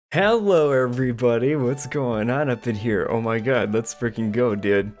Hello everybody, what's going on up in here? Oh my god, let's freaking go,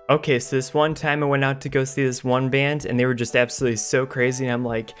 dude. Okay, so this one time I went out to go see this one band and they were just absolutely so crazy and I'm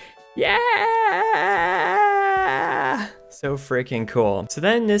like, yeah! So freaking cool. So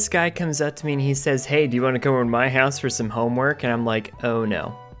then this guy comes up to me and he says, hey, do you want to come over to my house for some homework? And I'm like, oh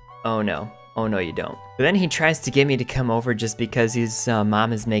no, oh no. Oh no you don't. But then he tries to get me to come over just because his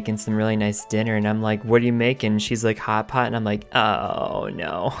mom is making some really nice dinner and I'm like, what are you making? She's like, hot pot, and I'm like, oh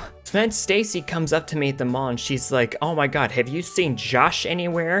no. So then Stacy comes up to me at the mall and she's like, oh my god, have you seen Josh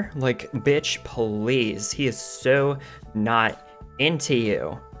anywhere? Like, bitch, please. He is so not into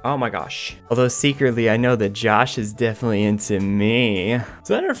you. Oh my gosh. Although secretly I know that Josh is definitely into me.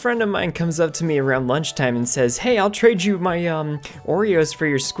 So then a friend of mine comes up to me around lunchtime and says, hey, I'll trade you my Oreos for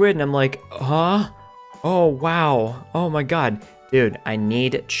your squid. And I'm like, huh? Oh wow. Oh my god. Dude, I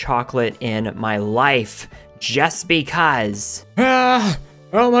need chocolate in my life just because. Ah!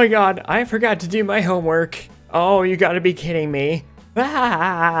 Oh my god, I forgot to do my homework. Oh, you gotta be kidding me.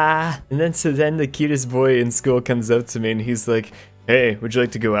 Ah! And then the cutest boy in school comes up to me and he's like, hey, would you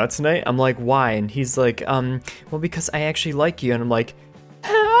like to go out tonight? I'm like, why? And he's like, well, because I actually like you. And I'm like,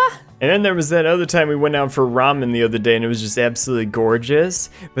 ah. And then there was that other time we went out for ramen the other day and it was just absolutely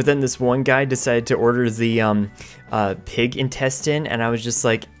gorgeous. But then this one guy decided to order the pig intestine and I was just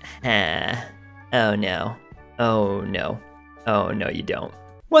like, oh no, oh no, oh no you don't.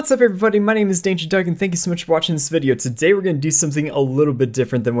 What's up everybody, my name is DangerDoug and thank you so much for watching this video. Today we're going to do something a little bit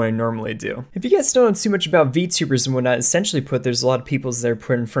different than what I normally do. If you guys don't know too much about VTubers and whatnot, essentially there's a lot of people that are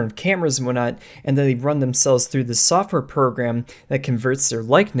put in front of cameras and whatnot, and then they run themselves through the software program that converts their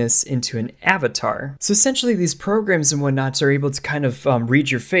likeness into an avatar. So essentially these programs and whatnot are able to kind of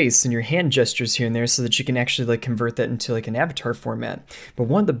read your face and your hand gestures here and there so that you can actually like convert that into like an avatar format. But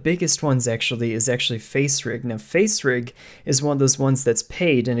one of the biggest ones actually is FaceRig. Now FaceRig is one of those ones that's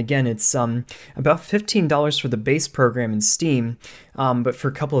paid. And again, it's about $15 for the base program in Steam, but for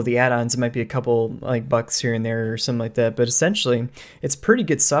a couple of the add-ons, it might be a couple like bucks here and there or something like that. But essentially, it's pretty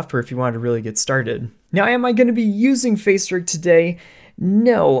good software if you want to really get started. Now, am I going to be using FaceRig today?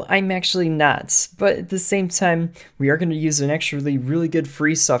 No, I'm actually not. But at the same time, we are going to use an actually really good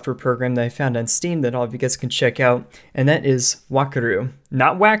free software program that I found on Steam that all of you guys can check out, and that is Wakaru.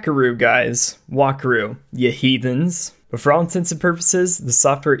 Not Wakaru, guys. Wakaru, you heathens. But for all intents and purposes, the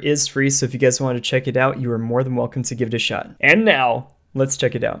software is free, so if you guys want to check it out, you are more than welcome to give it a shot. And now, let's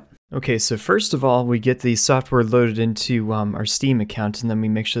check it out. Okay, so first of all, we get the software loaded into our Steam account, and then we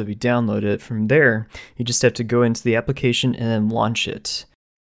make sure that we download it. From there, you just have to go into the application and then launch it.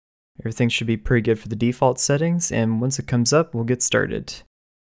 Everything should be pretty good for the default settings, and once it comes up, we'll get started.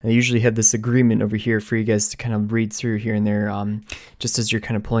 I usually have this agreement over here for you guys to kind of read through here and there just as you're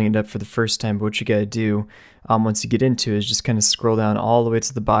kind of pulling it up for the first time. But what you got to do once you get into it is just kind of scroll down all the way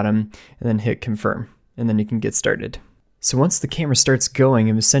to the bottom and then hit confirm. And then you can get started. So once the camera starts going,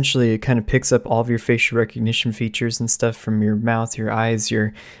 essentially it kind of picks up all of your facial recognition features and stuff from your mouth, your eyes,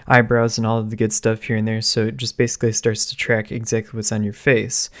 your eyebrows, and all of the good stuff here and there. So it just basically starts to track exactly what's on your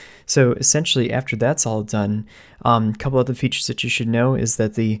face. So essentially after that's all done, a couple other features that you should know is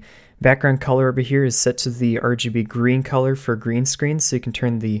that the background color over here is set to the RGB green color for green screen, so you can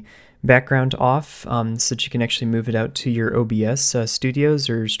turn the background off so that you can actually move it out to your OBS studios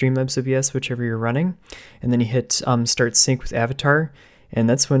or Streamlabs OBS, whichever you're running. And then you hit start sync with avatar, and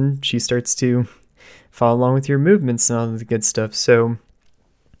that's when she starts to follow along with your movements and all of the good stuff. So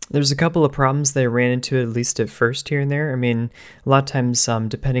there's a couple of problems that I ran into, at least at first here and there. I mean, a lot of times,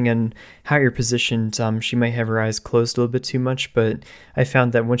 depending on how you're positioned, she might have her eyes closed a little bit too much, but I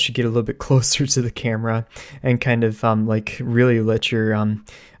found that once you get a little bit closer to the camera and kind of like really let your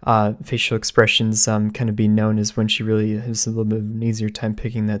facial expressions kind of be known, is when she really has a little bit of an easier time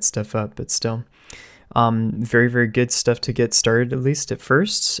picking that stuff up. But still, very, very good stuff to get started, at least at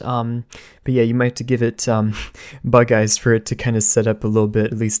first. But yeah, you might have to give it bug eyes for it to kind of set up a little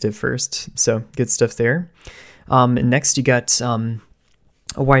bit, at least at first. So good stuff there. And next you got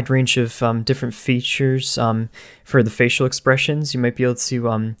a wide range of different features for the facial expressions. You might be able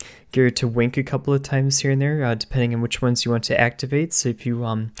to get it to wink a couple of times here and there, depending on which ones you want to activate. So if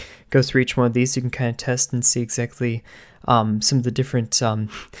you go through each one of these, you can kind of test and see exactly some of the different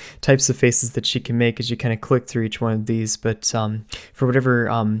types of faces that she can make as you kind of click through each one of these. But for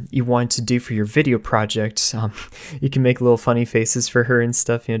whatever you want to do for your video project, you can make little funny faces for her and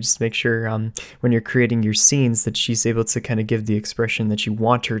stuff. You know, just make sure when you're creating your scenes that she's able to kind of give the expression that you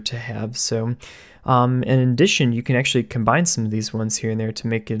want her to have. So in addition, you can actually combine some of these ones here and there to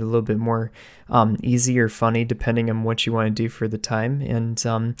make it a little bit more easy or funny, depending on what you want to do for the time, and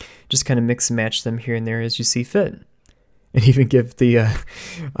just kind of mix and match them here and there as you see fit. and even give the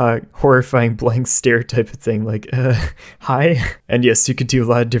horrifying blank stare type of thing, like, hi. And yes, you could do a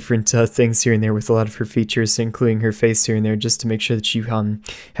lot of different things here and there with a lot of her features, including her face here and there, just to make sure that you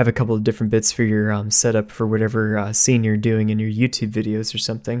have a couple of different bits for your setup for whatever scene you're doing in your YouTube videos or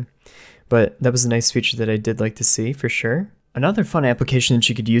something. But that was a nice feature that I did like to see, for sure. Another fun application that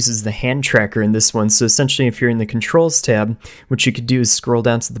you could use is the hand tracker in this one. So essentially, if you're in the controls tab, what you could do is scroll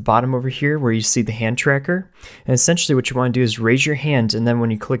down to the bottom over here where you see the hand tracker. And essentially what you want to do is raise your hand, and then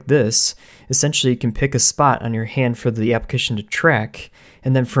when you click this, essentially you can pick a spot on your hand for the application to track.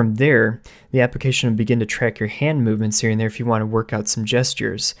 And then from there, the application will begin to track your hand movements here and there if you want to work out some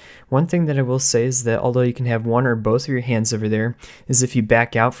gestures. One thing that I will say is that although you can have one or both of your hands over there, is if you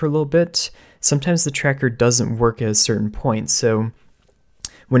back out for a little bit, sometimes the tracker doesn't work at a certain point. So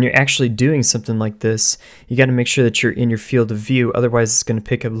when you're actually doing something like this, you got to make sure that you're in your field of view. Otherwise, it's going to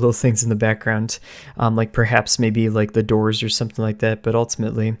pick up little things in the background, like perhaps maybe like the doors or something like that. But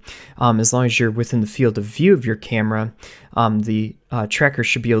ultimately, as long as you're within the field of view of your camera, the tracker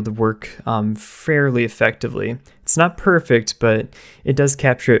should be able to work fairly effectively. It's not perfect, but it does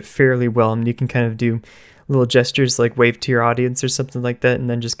capture it fairly well. And you can kind of do little gestures like wave to your audience or something like that, and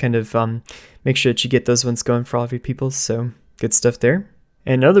then just kind of make sure that you get those ones going for all of your people. So good stuff there.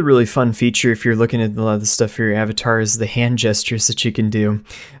 And another really fun feature if you're looking at a lot of the stuff for your avatar is the hand gestures that you can do.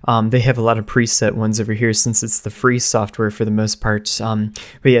 They have a lot of preset ones over here since it's the free software for the most part.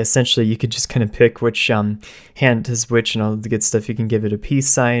 But yeah, essentially you could just kind of pick which hand does which and all of the good stuff. You can give it a peace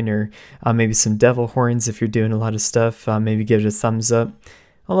sign or maybe some devil horns if you're doing a lot of stuff. Maybe give it a thumbs up.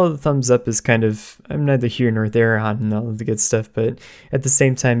 Although the thumbs up is kind of, I'm neither here nor there on all of the good stuff, but at the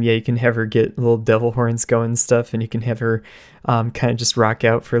same time, yeah, you can have her get little devil horns going and stuff, and you can have her kind of just rock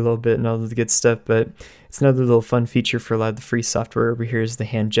out for a little bit and all of the good stuff, but it's another little fun feature for a lot of the free software over here is the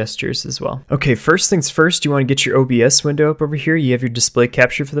hand gestures as well. Okay, first things first, you want to get your OBS window up over here. You have your display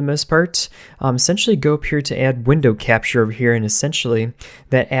capture for the most part. Essentially go up here to add window capture over here, and essentially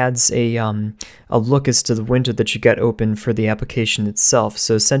that adds a look as to the window that you got open for the application itself.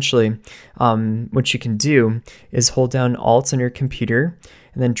 So essentially what you can do is hold down Alt on your computer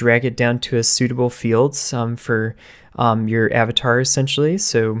and then drag it down to a suitable fields for your avatar essentially.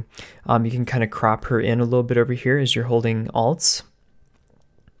 So you can kind of crop her in a little bit over here as you're holding Alt.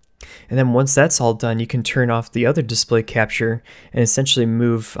 And then once that's all done, you can turn off the other display capture and essentially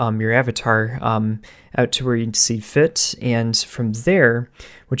move your avatar out to where you see fit. And from there,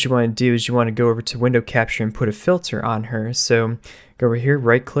 what you want to do is you want to go over to window capture and put a filter on her. So go over here,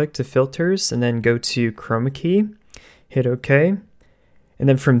 right click to filters, and then go to chroma key, hit OK. And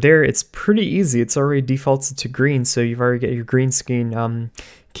then from there, it's pretty easy. It's already defaulted to green, so you've already got your green screen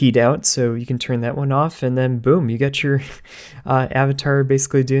keyed out, so you can turn that one off, and then boom, you got your avatar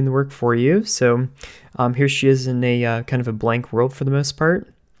basically doing the work for you. So here she is in a kind of a blank world for the most part.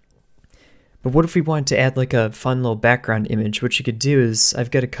 But what if we wanted to add like a fun little background image? What you could do is, I've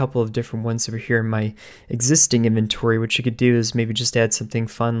got a couple of different ones over here in my existing inventory. What you could do is maybe just add something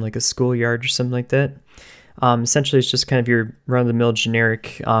fun like a schoolyard or something like that. Essentially, it's just kind of your run-of-the-mill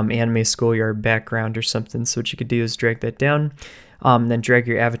generic anime schoolyard background or something. So what you could do is drag that down, then drag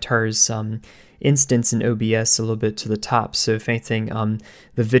your avatar's instance in OBS a little bit to the top. So if anything,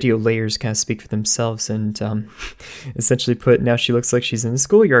 the video layers kind of speak for themselves, and essentially put, now she looks like she's in the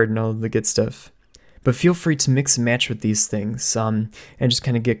schoolyard and all of the good stuff. But feel free to mix and match with these things and just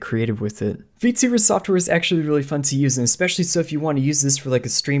kind of get creative with it. VTuber Software is actually really fun to use, and especially so if you want to use this for like a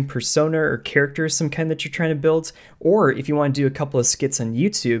stream persona or character of some kind that you're trying to build, or if you want to do a couple of skits on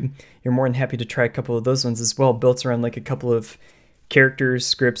YouTube, you're more than happy to try a couple of those ones as well, built around like a couple of characters,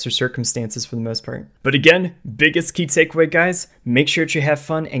 scripts, or circumstances for the most part. But again, biggest key takeaway, guys, make sure that you have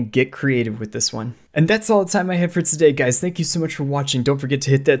fun and get creative with this one. And that's all the time I have for today, guys. Thank you so much for watching. Don't forget to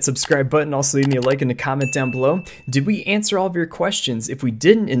hit that subscribe button. Also leave me a like and a comment down below. Did we answer all of your questions? If we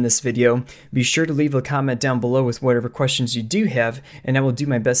didn't in this video, be sure to leave a comment down below with whatever questions you do have, and I will do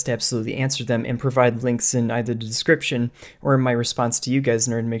my best to absolutely answer them and provide links in either the description or in my response to you guys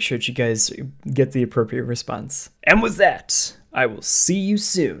in order to make sure that you guys get the appropriate response. And with that, I will see you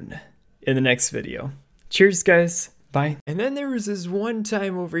soon in the next video. Cheers, guys. Bye. And then there was this one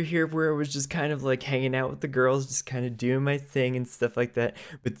time over here where I was just kind of like hanging out with the girls, just kind of doing my thing and stuff like that.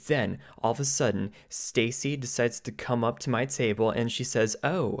 But then all of a sudden, Stacy decides to come up to my table and she says,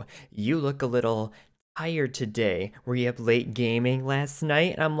 "Oh, you look a little tired today. Were you up late gaming last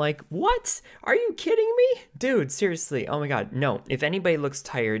night?" And I'm like, "What? Are you kidding me? Dude, seriously. Oh my God. No, if anybody looks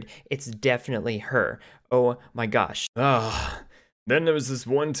tired, it's definitely her. Oh my gosh." Then there was this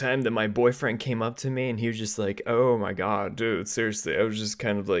one time that my boyfriend came up to me and he was just like, "Oh my God, dude, seriously." I was just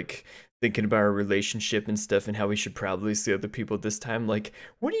kind of like thinking about our relationship and stuff and how we should probably see other people this time. Like,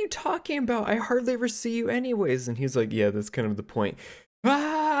 what are you talking about? I hardly ever see you anyways. And he's like, yeah, that's kind of the point.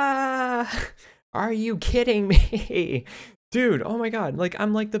 Ah, are you kidding me? Dude, oh my God, like,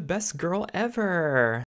 I'm like the best girl ever.